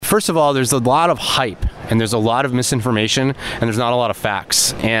First of all, there's a lot of hype and there's a lot of misinformation and there's not a lot of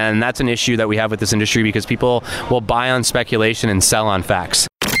facts. And that's an issue that we have with this industry because people will buy on speculation and sell on facts.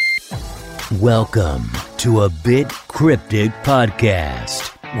 Welcome to A Bit Cryptic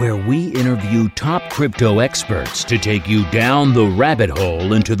Podcast, where we interview top crypto experts to take you down the rabbit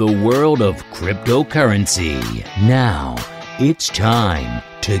hole into the world of cryptocurrency. Now, it's time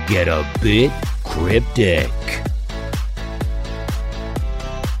to get a bit cryptic.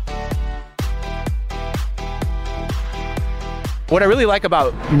 What I really like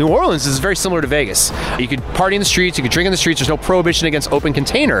about New Orleans is very similar to Vegas. You could party in the streets, you could drink in the streets, there's no prohibition against open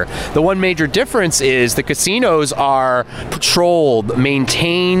container. The one major difference is the casinos are patrolled,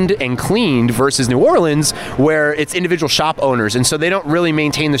 maintained, and cleaned versus New Orleans, where it's individual shop owners, and so they don't really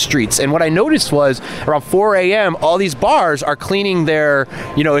maintain the streets. And what I noticed was around 4 a.m., all these bars are cleaning their,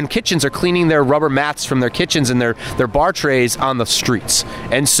 in kitchens, are cleaning their rubber mats from their kitchens and their get trays on the streets.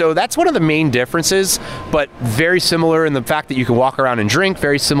 And so that's one of the main differences, but very similar in the fact that you can walk around and drink,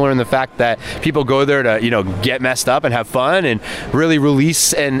 very similar in the fact that people go there to, get messed up and have fun and really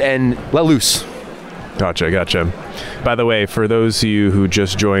release and let loose. Gotcha. By the way, for those of you who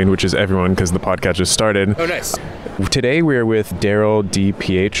just joined, which is everyone because the podcast just started. Oh, nice. Today we're with Darryll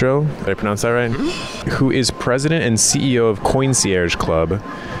DiPietro, did I pronounce that right? Mm-hmm. Who is president and CEO of Coincierge Club.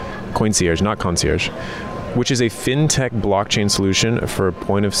 Coincierge, not Concierge, which is a fintech blockchain solution for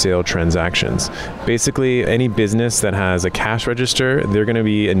point-of-sale transactions. Basically, any business that has a cash register, they're going to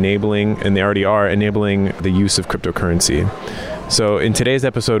be enabling, and they already are, enabling the use of cryptocurrency. So in today's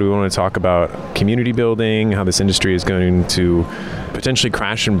episode, we want to talk about community building, how this industry is going to potentially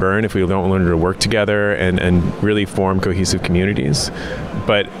crash and burn if we don't learn to work together and really form cohesive communities.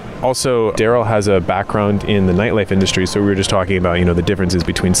 But also, Darryll has a background in the nightlife industry, so we were just talking about, the differences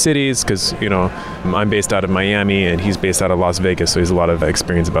between cities, because, I'm based out of Miami and he's based out of Las Vegas, so he has a lot of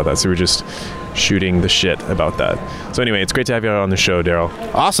experience about that. So we're just shooting the shit about that. So anyway, it's great to have you on the show, Darryll.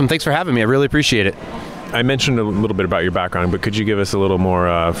 Awesome. Thanks for having me. I really appreciate it. I mentioned a little bit about your background, but could you give us a little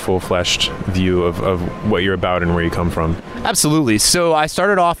more full-fleshed view of what you're about and where you come from? Absolutely. So I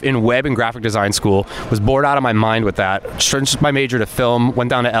started off in web and graphic design school, was bored out of my mind with that, changed my major to film, went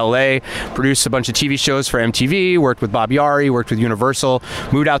down to LA, produced a bunch of TV shows for MTV, worked with Bob Yari, worked with Universal,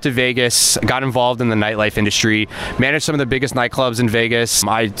 moved out to Vegas, got involved in the nightlife industry, managed some of the biggest nightclubs in Vegas.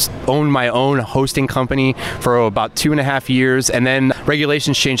 I owned my own hosting company for about 2.5 years, and then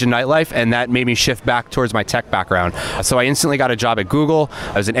regulations changed in nightlife, and that made me shift back towards my tech background. So I instantly got a job at Google.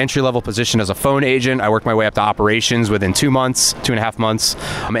 I was an entry-level position as a phone agent. I worked my way up to operations within 2.5 months.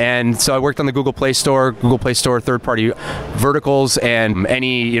 And so I worked on the Google Play Store, third-party verticals, and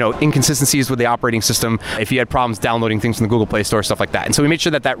any, inconsistencies with the operating system, if you had problems downloading things from the Google Play Store, stuff like that. And so we made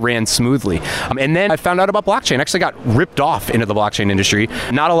sure that ran smoothly. And then I found out about blockchain. I actually got ripped off into the blockchain industry.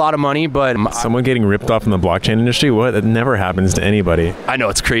 Not a lot of money, but... Someone getting ripped off in the blockchain industry? What? That never happens to anybody. I know,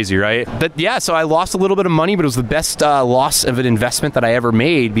 it's crazy, right? But yeah, so I lost a little bit of money, but it was the best loss of an investment that I ever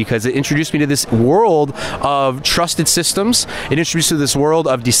made because it introduced me to this world of trusted systems. It introduced me to this world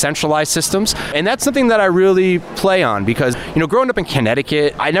of decentralized systems. And that's something that I really play on because, growing up in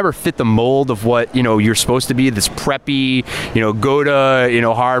Connecticut, I never fit the mold of what, you're supposed to be, this preppy, go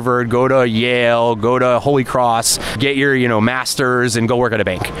to, Harvard, go to Yale, go to Holy Cross, get your, master's and go work at a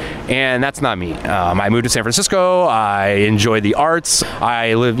bank. And that's not me. I moved to San Francisco. I enjoyed the arts.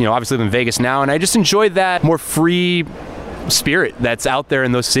 I obviously live in Vegas now, and I just enjoyed that more free spirit that's out there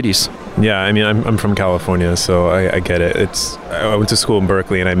in those cities. Yeah, I mean, I'm from California, so I get it. I went to school in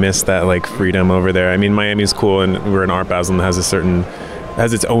Berkeley, and I missed that freedom over there. I mean, Miami's cool, and we're in Art Basel and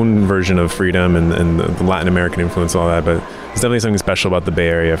has its own version of freedom and the Latin American influence and all that, but there's definitely something special about the Bay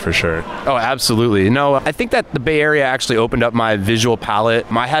Area for sure. Oh, absolutely. No, I think that the Bay Area actually opened up my visual palette.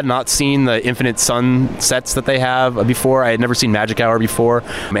 I had not seen the infinite sunsets that they have before. I had never seen Magic Hour before.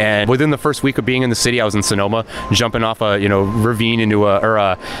 And within the first week of being in the city, I was in Sonoma, jumping off a ravine into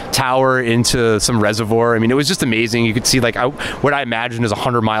a tower into some reservoir. I mean, it was just amazing. You could see what I imagined is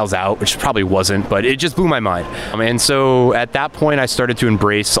 100 miles out, which probably wasn't, but it just blew my mind. And so at that point, I started to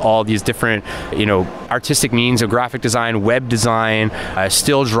embrace all these different, artistic means of graphic design, web design,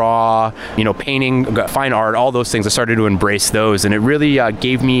 still draw, painting, fine art, all those things. I started to embrace those, and it really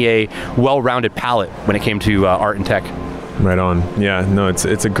gave me a well-rounded palette when it came to art and tech. Right on. Yeah, no, it's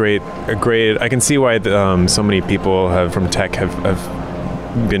a great. I can see why so many people from tech have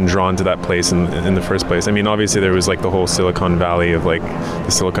been drawn to that place in the first place? I mean, obviously there was like the whole Silicon Valley of like the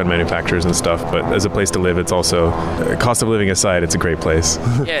silicon manufacturers and stuff, but as a place to live, it's also, cost of living aside, it's a great place.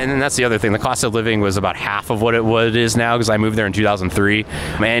 Yeah, and then that's the other thing. The cost of living was about half of what it is now, because I moved there in 2003.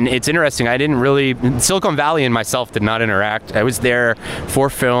 And it's interesting. Silicon Valley and myself did not interact. I was there for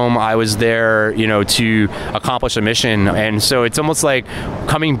film. I was there, to accomplish a mission. And so it's almost like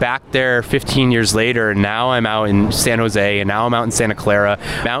coming back there 15 years later. Now I'm out in San Jose, and now I'm out in Santa Clara,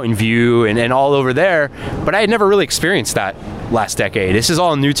 Mountain View, and all over there. But I had never really experienced that last decade. This is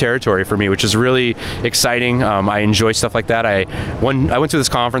all new territory for me, which is really exciting. I enjoy stuff like that. I went to this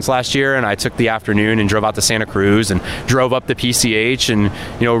conference last year, and I took the afternoon and drove out to Santa Cruz and drove up to PCH, and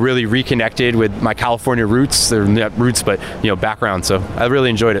really reconnected with my California roots. They're not roots, but background. So I really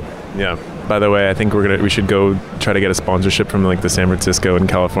enjoyed it. Yeah. By the way, I think we should go try to get a sponsorship from like the San Francisco and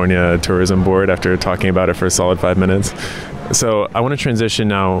California Tourism Board after talking about it for a solid 5 minutes. So I want to transition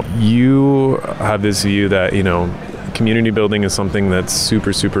now. You have this view that, community building is something that's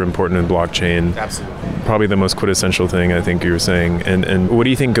super, super important in blockchain. Absolutely. Probably the most quintessential thing, I think you were saying. And what do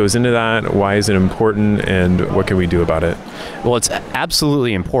you think goes into that? Why is it important? And what can we do about it? Well, it's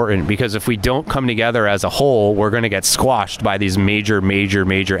absolutely important, because if we don't come together as a whole, we're going to get squashed by these major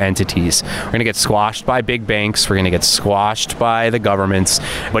entities. We're going to get squashed by big banks. We're going to get squashed by the governments.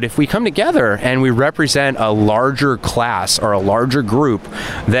 But if we come together and we represent a larger class or a larger group,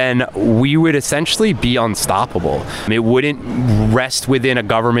 then we would essentially be unstoppable. It wouldn't rest within a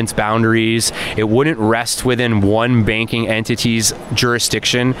government's boundaries. It wouldn't rest within one banking entity's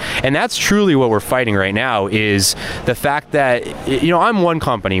jurisdiction. And that's truly what we're fighting right now, is the fact that, I'm one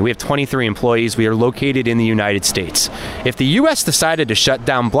company. We have 23 employees. We are located in the United States. If the U.S. decided to shut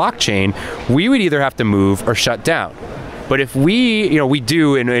down blockchain, we would either have to move or shut down. But if we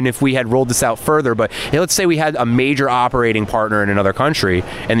do, and if we had rolled this out further, but let's say we had a major operating partner in another country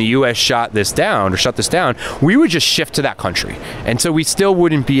and the U.S. shut this down, we would just shift to that country. And so we still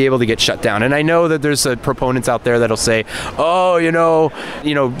wouldn't be able to get shut down. And I know that there's proponents out there that'll say,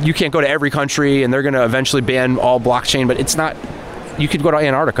 you can't go to every country and they're going to eventually ban all blockchain, but it's not. You could go to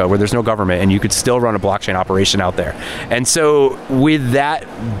Antarctica where there's no government and you could still run a blockchain operation out there. And so with that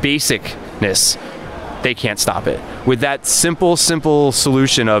basicness, they can't stop it. With that simple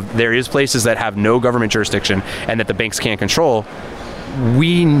solution of there is places that have no government jurisdiction and that the banks can't control,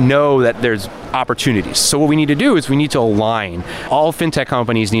 we know that there's opportunities. So what we need to do is we need to align. All fintech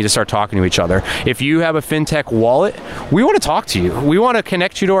companies need to start talking to each other. If you have a fintech wallet, we want to talk to you. We want to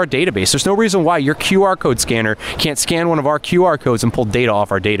connect you to our database. There's no reason why your QR code scanner can't scan one of our QR codes and pull data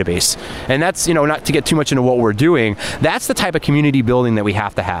off our database. And that's, not to get too much into what we're doing, that's the type of community building that we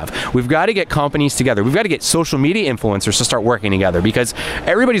have to have. We've got to get companies together. We've got to get social media influencers to start working together, because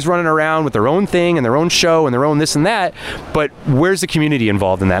everybody's running around with their own thing and their own show and their own this and that, but where's the community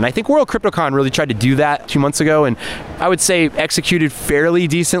involved in that? And I think World CryptoCon really tried to do that 2 months ago, and I would say executed fairly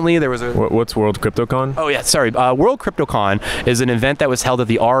decently. There was What's World CryptoCon? Oh yeah, sorry. World CryptoCon is an event that was held at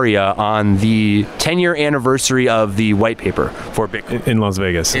the ARIA on the 10-year anniversary of the white paper for Bitcoin. In Las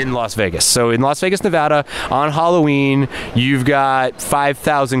Vegas. In Las Vegas. So in Las Vegas, Nevada, on Halloween, you've got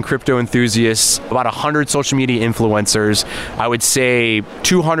 5,000 crypto enthusiasts, about 100 social media influencers, I would say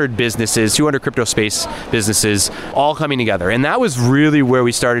 200 businesses, 200 crypto space businesses, all coming together. And that was really where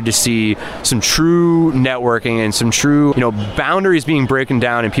we started to see some true networking and some true, boundaries being broken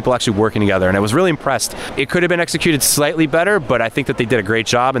down and people actually working together. And I was really impressed. It could have been executed slightly better, but I think that they did a great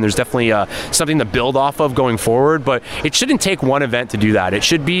job, and there's definitely something to build off of going forward. But it shouldn't take one event to do that. It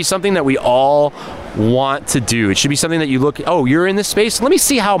should be something that we all want to do. It should be something that you look, you're in this space, let me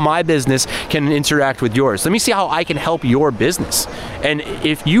see how my business can interact with yours. Let me see how I can help your business. And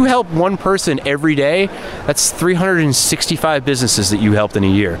if you help one person every day, that's 365 businesses that you helped in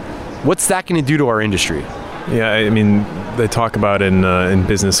a year. What's that going to do to our industry? Yeah, I mean, they talk about in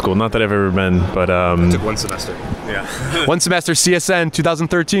business school. Not that I've ever been, but I took one semester. Yeah, one semester. CSN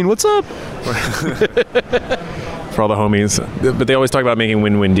 2013. What's up? For all the homies, but they always talk about making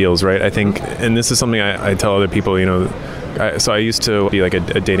win-win deals, right? I think, and this is something I tell other people. So I used to be like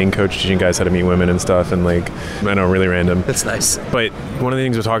a dating coach, teaching guys how to meet women and stuff, and I know, really random. That's nice. But one of the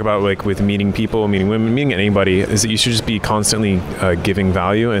things we talk about, with meeting people, meeting women, meeting anybody, is that you should just be constantly giving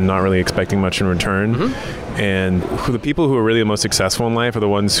value and not really expecting much in return. Mm-hmm. And the people who are really the most successful in life are the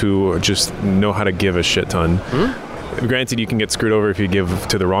ones who just know how to give a shit ton. Mm-hmm. Granted, you can get screwed over if you give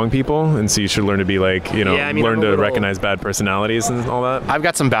to the wrong people, and so you should learn to be learn to recognize bad personalities and all that. I've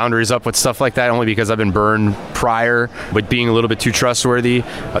got some boundaries up with stuff like that, only because I've been burned prior with being a little bit too trustworthy.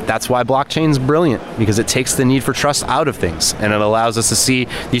 But that's why blockchain's brilliant, because it takes the need for trust out of things, and it allows us to see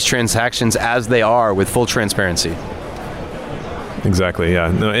these transactions as they are with full transparency. Exactly.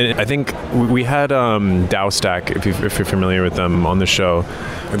 Yeah. No, and I think we had DAO Stack, if you're familiar with them, on the show.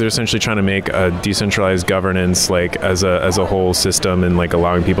 They're essentially trying to make a decentralized governance, like as a whole system, and like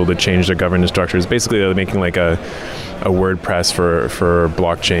allowing people to change their governance structures. Basically, they're making like a WordPress for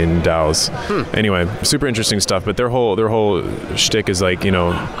blockchain DAOs. Anyway, super interesting stuff. But their whole shtick is like,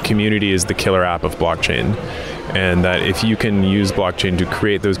 community is the killer app of blockchain, and that if you can use blockchain to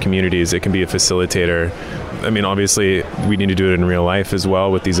create those communities, it can be a facilitator. I mean, obviously, we need to do it in real life as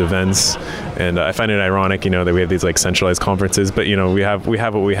well with these events. And I find it ironic, that we have these like centralized conferences, but we have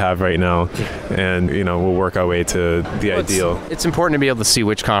what we have right now, and we'll work our way to the ideal. It's important to be able to see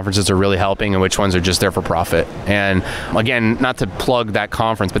which conferences are really helping and which ones are just there for profit. And again, not to plug that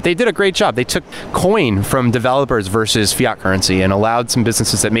conference, but they did a great job. They took coin from developers versus fiat currency and allowed some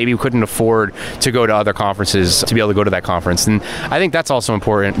businesses that maybe couldn't afford to go to other conferences to be able to go to that conference. And I think that's also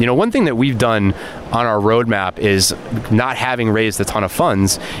important. One thing that we've done on our roadmap is, not having raised a ton of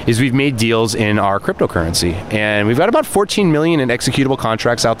funds, is we've made deals in our cryptocurrency. And we've got about 14 million in executable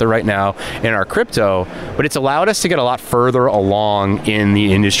contracts out there right now in our crypto, but it's allowed us to get a lot further along in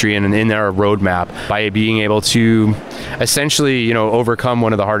the industry and in our roadmap by being able to essentially, overcome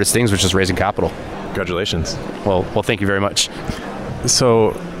one of the hardest things, which is raising capital. Congratulations. Well, thank you very much.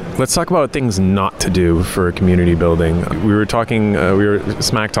 So let's talk about things not to do for community building. We were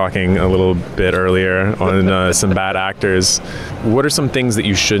smack talking a little bit earlier on some bad actors. What are some things that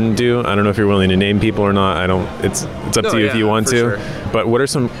you shouldn't do? I don't know if you're willing to name people or not. It's up to you if you want to. Sure. But what are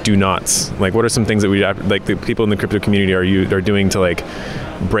some do nots? Like, what are some things that the people in the crypto community are doing to like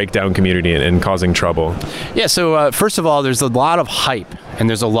break down community and causing trouble? Yeah, so first of all, there's a lot of hype, and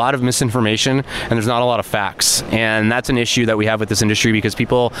there's a lot of misinformation, and there's not a lot of facts. And that's an issue that we have with this industry, because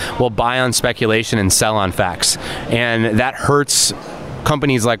people will buy on speculation and sell on facts. And that hurts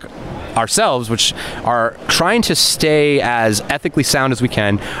companies like ourselves, which are trying to stay as ethically sound as we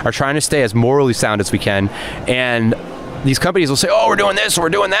can, are trying to stay as morally sound as we can. And these companies will say, oh, we're doing this, or we're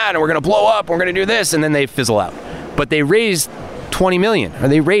doing that, and we're going to blow up, and we're going to do this, and then they fizzle out. But they raised 20 million, or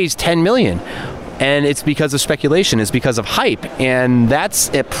they raised 10 million. And it's because of speculation, it's because of hype. And that's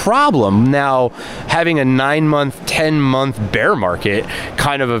a problem. Now, having a 9-month, 10-month bear market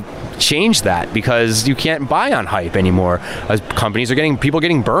kind of changed that, because you can't buy on hype anymore. As people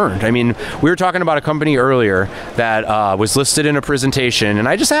getting burned. I mean, we were talking about a company earlier that was listed in a presentation, and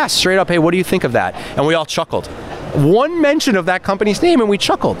I just asked straight up, hey, what do you think of that? And we all chuckled. One mention of that company's name and we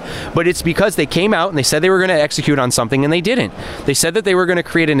chuckled. But it's because they came out and they said they were going to execute on something, and they didn't. They said that they were going to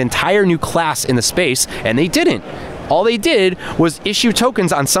create an entire new class in the space, and they didn't. All they did was issue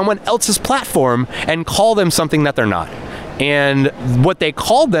tokens on someone else's platform and call them something that they're not. And what they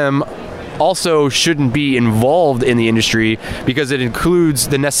called them also shouldn't be involved in the industry, because it includes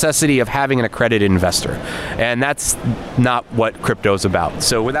the necessity of having an accredited investor. And that's not what crypto is about.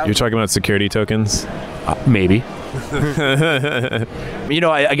 So You're talking about security tokens? Maybe.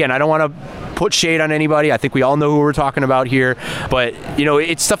 Again, I don't want to put shade on anybody. I think we all know who we're talking about here. But,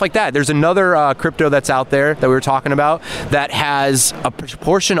 it's stuff like that. There's another crypto that's out there that we were talking about that has a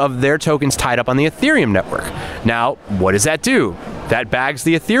portion of their tokens tied up on the Ethereum network. Now, what does that do? That bags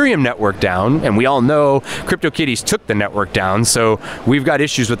the Ethereum network down, and we all know CryptoKitties took the network down, so we've got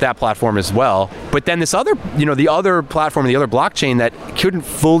issues with that platform as well. But then this other, the other platform, the other blockchain that couldn't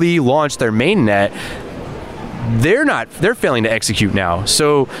fully launch their mainnet, they're failing to execute now.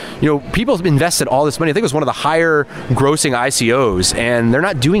 So, people have invested all this money. I think it was one of the higher grossing ICOs, and they're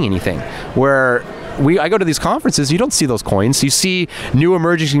not doing anything. Where I go to these conferences, you don't see those coins. You see new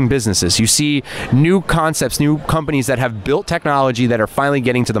emerging businesses. You see new concepts, new companies that have built technology that are finally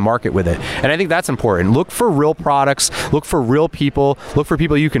getting to the market with it. And I think that's important. Look for real products. Look for real people. Look for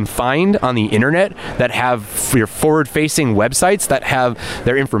people you can find on the internet that have your forward-facing websites that have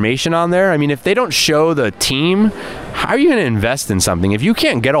their information on there. I mean, if they don't show the team, how are you going to invest in something? If you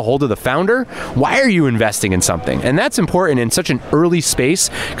can't get a hold of the founder, why are you investing in something? And that's important in such an early space,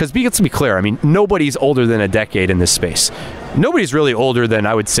 because let's be clear, I mean, nobody's older than a decade in this space. Nobody's really older than,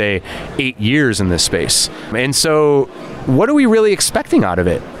 I would say, 8 years in this space. And so what are we really expecting out of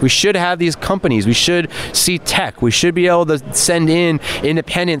it? We should have these companies. We should see tech. We should be able to send in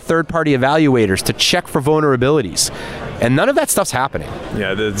independent third-party evaluators to check for vulnerabilities. And none of that stuff's happening.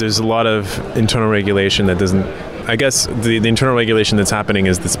 Yeah, there's a lot of internal regulation that doesn't... I guess the internal regulation that's happening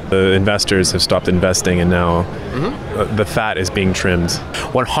is the investors have stopped investing, and now the fat is being trimmed.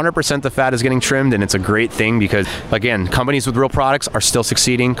 100% the fat is getting trimmed, and it's a great thing because, again, companies with real products are still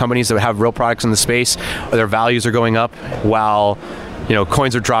succeeding. Companies that have real products in the space, their values are going up while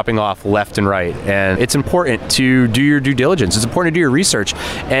coins are dropping off left and right. And it's important to do your due diligence. It's important to do your research.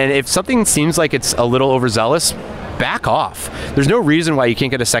 And if something seems like it's a little overzealous, back off. There's no reason why you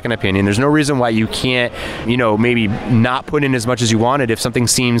can't get a second opinion. There's no reason why you can't, maybe not put in as much as you wanted if something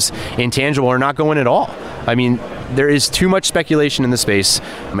seems intangible or not going at all. I mean, there is too much speculation in the space,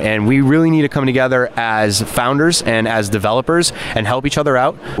 and we really need to come together as founders and as developers and help each other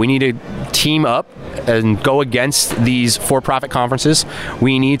out. We need to team up and go against these for-profit conferences.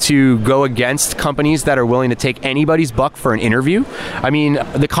 We need to go against companies that are willing to take anybody's buck for an interview. I mean,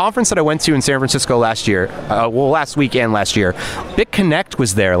 the conference that I went to in San Francisco last week and last year, BitConnect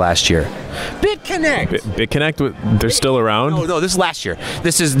was there last year. BitConnect, they're still around? No, this is last year.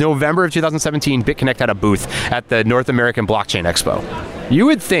 This is November of 2017. BitConnect had a booth at the North American Blockchain Expo. You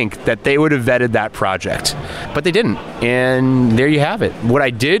would think that they would have vetted that project, but they didn't. And there you have it. What I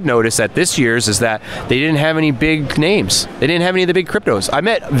did notice at this year's is that they didn't have any big names. They didn't have any of the big cryptos. I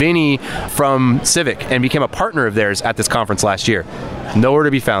met Vinny from Civic and became a partner of theirs at this conference last year. Nowhere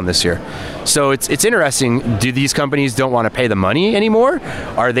to be found this year. So it's interesting. Do these companies don't want to pay the money anymore?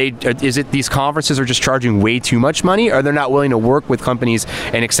 Is it these conferences are just charging way too much money? Or they're not willing to work with companies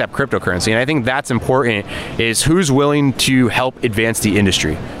and accept cryptocurrency? And I think that's important, is who's willing to help advance the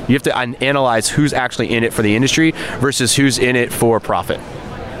industry. You have to analyze who's actually in it for the industry versus who's in it for profit.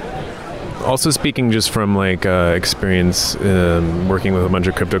 Also, speaking just from experience working with a bunch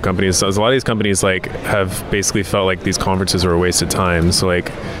of crypto companies, so a lot of these companies have basically felt like these conferences are a waste of time. So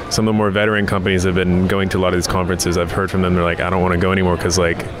some of the more veteran companies have been going to a lot of these conferences. I've heard from them, they're like, I don't want to go anymore because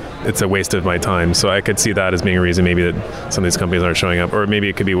it's a waste of my time. So I could see that as being a reason maybe that some of these companies aren't showing up, or maybe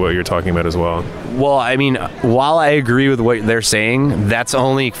it could be what you're talking about as well. Well, I mean, while I agree with what they're saying, that's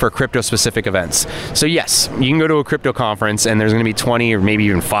only for crypto-specific events. So yes, you can go to a crypto conference and there's going to be 20 or maybe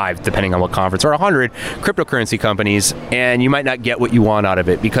even 5, depending on what conference, or 100 cryptocurrency companies, and you might not get what you want out of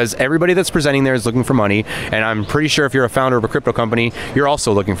it because everybody that's presenting there is looking for money. And I'm pretty sure if you're a founder of a crypto company, you're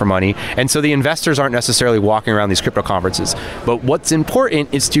also looking for money. And so the investors aren't necessarily walking around these crypto conferences. But what's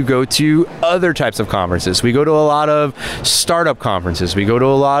important is to go to other types of conferences. We go to a lot of startup conferences. We go to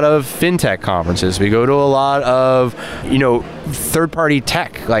a lot of fintech conferences. We go to a lot of, third-party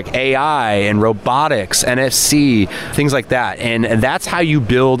tech like AI and robotics, NFC, things like that. And that's how you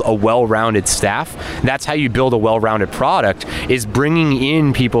build a well-rounded staff. That's how you build a well-rounded product, is bringing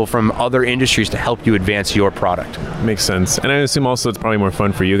in people from other industries to help you advance your product. Makes sense. And I assume also it's probably more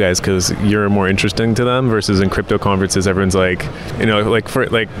fun for you guys because you're more interesting to them versus in crypto conferences, everyone's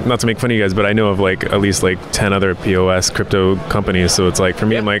not to make fun of you guys, but I know of at least 10 other POS crypto companies. So it's for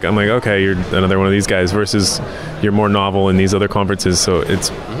me, I'm like, okay, you're another one of these guys versus you're more novel in these other conferences. So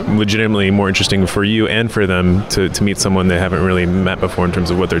it's legitimately more interesting for you and for them to meet someone they haven't really met before in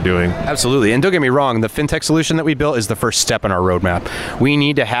terms of what they're doing. Absolutely. And don't get me wrong, the fintech solution that we built is the first step in our roadmap. We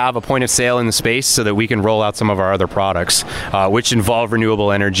need to have a point of sale in the space so that we can roll out some of our other products, which involve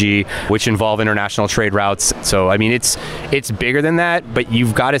renewable energy, which involve international trade routes. So, I mean, it's bigger than that, but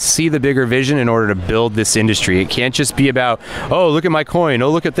you've got to see the bigger vision in order to build this industry. It can't just be about, oh, look at my coin.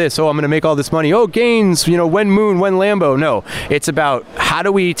 Oh, look at this. Oh, I'm going to make all this money. Oh, gains, when Moon, when Lambo. No, it's about how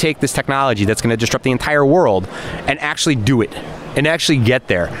do we take this technology that's going to disrupt the entire world and actually do it and actually get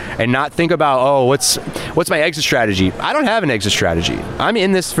there and not think about, oh, what's my exit strategy? I don't have an exit strategy. I'm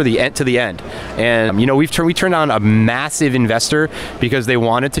in this for the end to the end. And we turned down a massive investor because they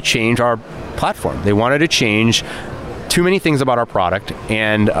wanted to change our platform. They wanted to change too many things about our product,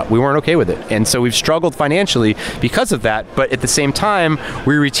 and we weren't okay with it. And so we've struggled financially because of that, but at the same time,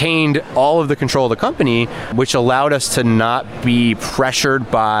 we retained all of the control of the company, which allowed us to not be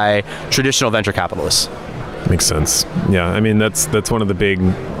pressured by traditional venture capitalists. Makes sense. Yeah, I mean, that's one of the big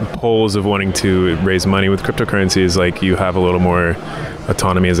pulls of wanting to raise money with cryptocurrency is you have a little more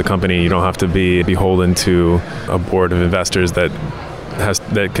autonomy as a company. You don't have to be beholden to a board of investors that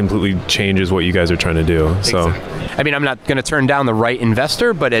completely changes what you guys are trying to do. So, exactly. I mean, I'm not going to turn down the right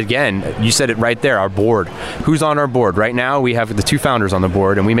investor, but again, you said it right there, our board. Who's on our board? Right now, we have the 2 founders on the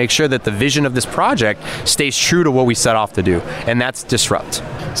board, and we make sure that the vision of this project stays true to what we set off to do, and that's disrupt.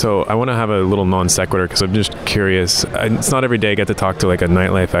 So I want to have a little non sequitur because I'm just curious. It's not every day I get to talk to a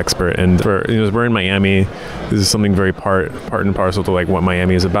nightlife expert, and we're in Miami. This is something very part and parcel to what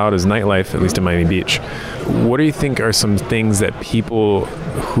Miami is about, is nightlife, at least in Miami Beach. What do you think are some things that people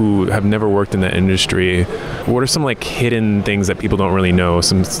who have never worked in that industry, what are some hidden things that people don't really know,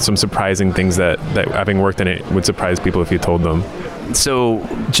 some surprising things that having worked in it would surprise people if you told them? So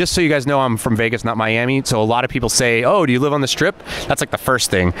just so you guys know, I'm from Vegas, not Miami. So a lot of people say, oh, do you live on the Strip? That's the first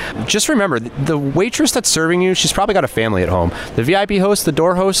thing. Just remember, the waitress that's serving you, she's probably got a family at home. The VIP host, the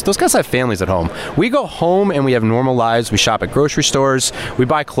door host, those guys have families at home. We go home and we have normal lives. We shop at grocery stores. We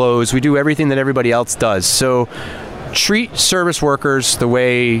buy clothes. We do everything that everybody else does. So treat service workers the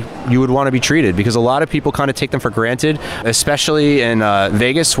way you would want to be treated, because a lot of people kind of take them for granted, especially in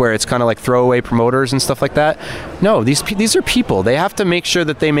Vegas, where it's kind of like throwaway promoters and stuff like that. No, these are people. They have to make sure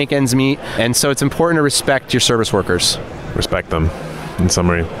that they make ends meet, and so it's important to respect your service workers. Respect them, in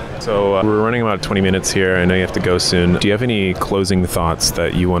summary. So we're running about 20 minutes here. I know you have to go soon. Do you have any closing thoughts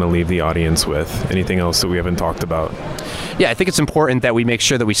that you want to leave the audience with? Anything else that we haven't talked about? Yeah, I think it's important that we make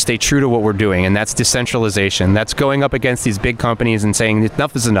sure that we stay true to what we're doing, and that's decentralization. That's going up against these big companies and saying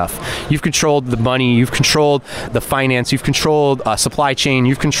enough is enough. You've controlled the money, you've controlled the finance, you've controlled supply chain,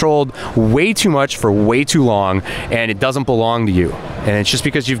 you've controlled way too much for way too long, and it doesn't belong to you. And it's just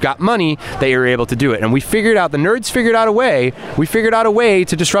because you've got money that you're able to do it. And we figured out, the nerds figured out a way,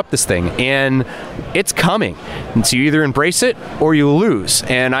 to disrupt this thing, and it's coming. And so you either embrace it or you lose.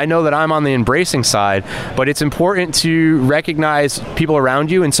 And I know that I'm on the embracing side, but it's important to recognize people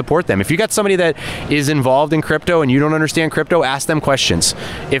around you and support them. If you got somebody that is involved in crypto and you don't understand crypto, ask them questions.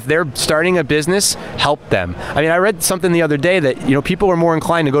 If they're starting a business, help them. I mean, I read something the other day that, people are more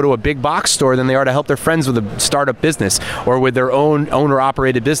inclined to go to a big box store than they are to help their friends with a startup business or with their own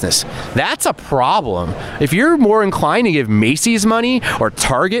owner-operated business. That's a problem. If you're more inclined to give Macy's money or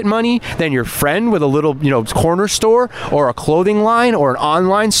Target money than your friend with a little, corner store or a clothing line or an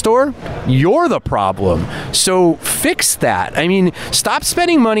online store, you're the problem. So fix that. I mean, stop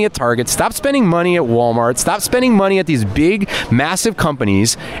spending money at Target, stop spending money at Walmart, stop spending money at these big, massive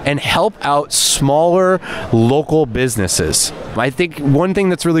companies, and help out smaller local businesses. I think one thing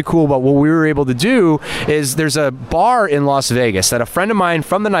that's really cool about what we were able to do is there's a bar in Las Vegas that a friend of mine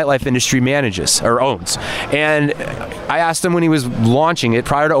from the nightlife industry manages or owns. And I asked him when he was launching it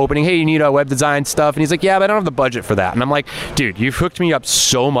prior to opening, hey, you need a web design stuff? And he's like, yeah, but I don't have the budget for that. And I'm like, dude, you've hooked me up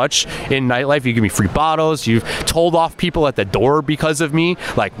so much in nightlife. You give me free bottles. You've told off people at the door because of me.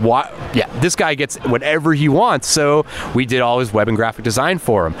 Like, what? Yeah, this guy gets whatever he wants. So we did all his web and graphic design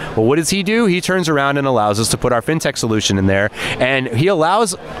for him. Well, what does he do? He turns around and allows us to put our fintech solution in there. And he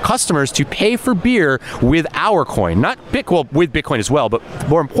allows customers to pay for beer with our coin, with Bitcoin as well, but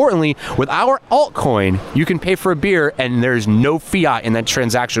more importantly, with our altcoin, you can pay for a beer and there's no fiat in that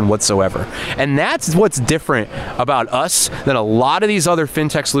transaction whatsoever. And that's what's different about us than a lot of these other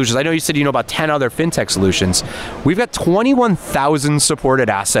fintech solutions. I know you said you know about 10 other fintech solutions. We've got 21,000 supported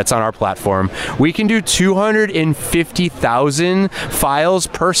assets on our platform. We can do 250,000 files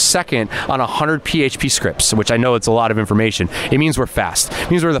per second on 100 PHP scripts, which I know it's a lot of information. It means we're fast.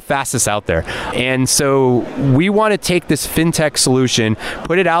 It means we're the fastest out there. And so we want to take this fintech solution,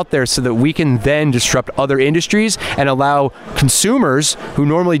 put it out there so that we can then disrupt other industries and allow consumers who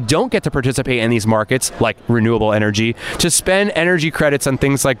normally don't get to participate in these markets, like renewable energy, to spend energy credits on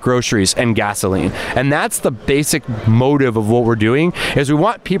things like groceries and gasoline. And that's the basic motive of what we're doing, is we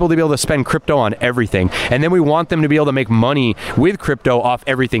want people to be able to spend crypto on everything. And then we want them to be able to make money with crypto off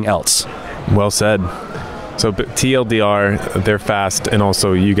everything else. Well said. So TLDR, they're fast, and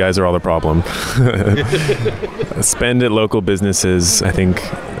also you guys are all the problem. Spend at local businesses. I think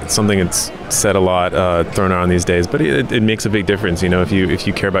it's something that's said a lot, thrown around these days, but it makes a big difference. If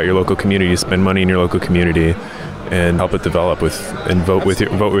you care about your local community, spend money in your local community and help it develop vote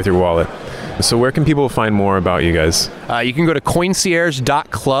with your wallet. So where can people find more about you guys? You can go to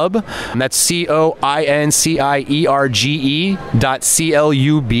coincierge.club. That's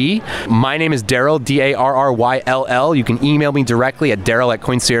coincierge.club. My name is Darryll, Darryll. You can email me directly at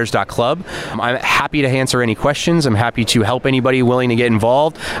darryll@coincierge.club. I'm happy to answer any questions. I'm happy to help anybody willing to get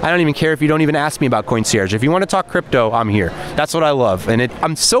involved. I don't even care if you don't even ask me about Coincierge. If you want to talk crypto, I'm here. That's what I love. And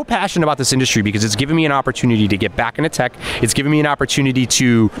I'm so passionate about this industry because it's given me an opportunity to get back into tech. It's given me an opportunity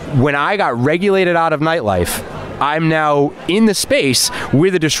to, when I got regulated out of nightlife, I'm now in the space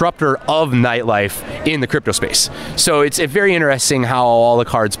with a disruptor of nightlife in the crypto space. So it's very interesting how all the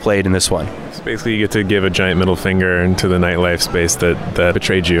cards played in this one. So basically, you get to give a giant middle finger into the nightlife space that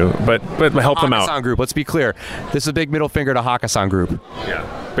betrayed you, but help them out. Hakkasan Group, let's be clear. This is a big middle finger to Hakkasan Group.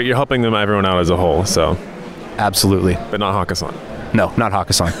 Yeah, but you're helping everyone out as a whole, so. Absolutely. But not Hakkasan. No, not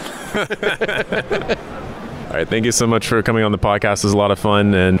Hakkasan. All right, thank you so much for coming on the podcast. It was a lot of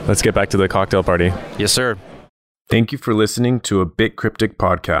fun, and let's get back to the cocktail party. Yes, sir. Thank you for listening to a Bit Cryptic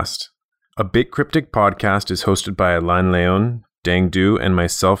podcast. A Bit Cryptic podcast is hosted by Alain Leon, Dang Du, and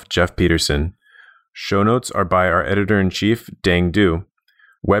myself, Jeff Peterson. Show notes are by our editor-in-chief, Dang Du.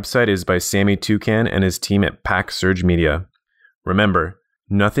 Website is by Sammy Toucan and his team at Pack Surge Media. Remember,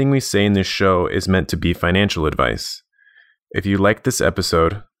 nothing we say in this show is meant to be financial advice. If you liked this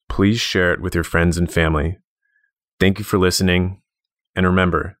episode, please share it with your friends and family. Thank you for listening, and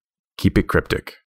remember, keep it cryptic.